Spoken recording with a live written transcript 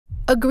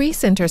A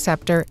grease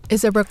interceptor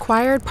is a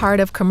required part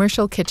of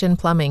commercial kitchen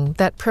plumbing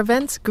that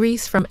prevents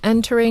grease from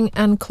entering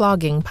and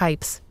clogging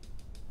pipes.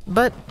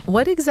 But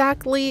what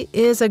exactly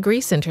is a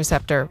grease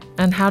interceptor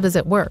and how does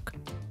it work?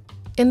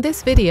 In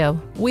this video,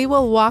 we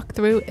will walk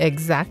through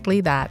exactly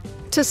that.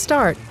 To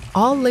start,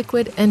 all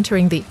liquid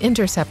entering the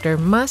interceptor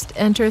must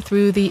enter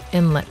through the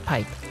inlet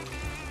pipe.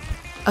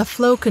 A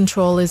flow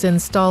control is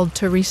installed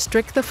to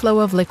restrict the flow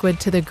of liquid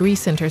to the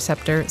grease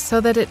interceptor so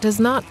that it does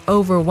not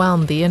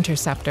overwhelm the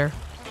interceptor.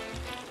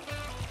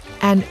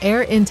 An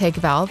air intake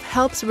valve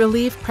helps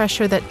relieve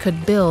pressure that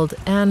could build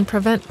and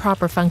prevent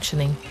proper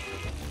functioning.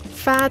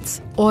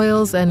 Fats,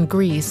 oils, and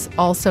grease,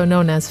 also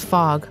known as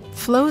fog,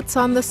 floats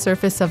on the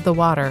surface of the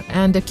water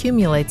and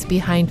accumulates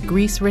behind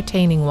grease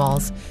retaining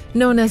walls,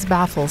 known as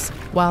baffles,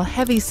 while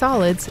heavy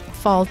solids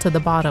fall to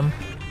the bottom.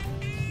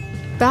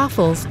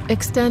 Baffles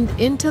extend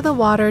into the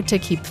water to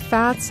keep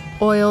fats,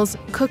 oils,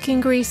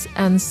 cooking grease,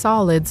 and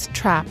solids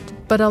trapped,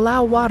 but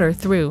allow water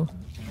through.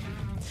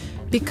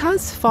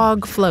 Because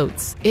fog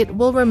floats, it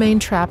will remain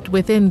trapped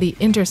within the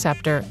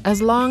interceptor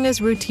as long as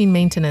routine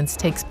maintenance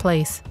takes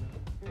place.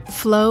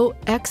 Flow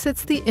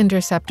exits the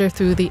interceptor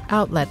through the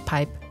outlet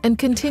pipe and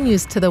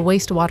continues to the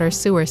wastewater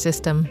sewer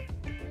system.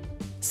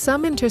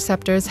 Some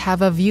interceptors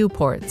have a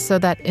viewport so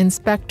that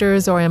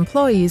inspectors or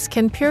employees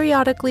can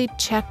periodically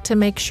check to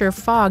make sure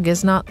fog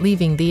is not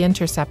leaving the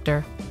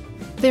interceptor.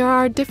 There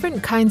are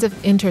different kinds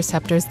of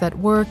interceptors that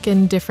work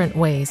in different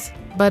ways,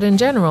 but in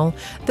general,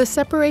 the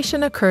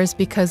separation occurs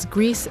because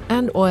grease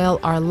and oil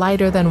are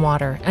lighter than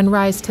water and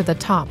rise to the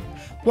top,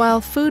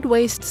 while food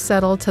waste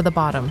settle to the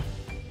bottom,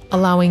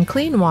 allowing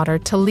clean water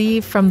to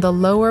leave from the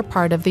lower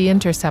part of the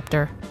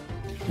interceptor.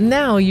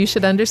 Now you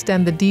should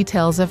understand the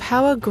details of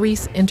how a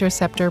grease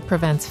interceptor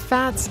prevents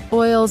fats,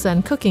 oils,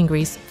 and cooking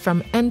grease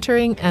from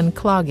entering and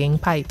clogging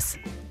pipes.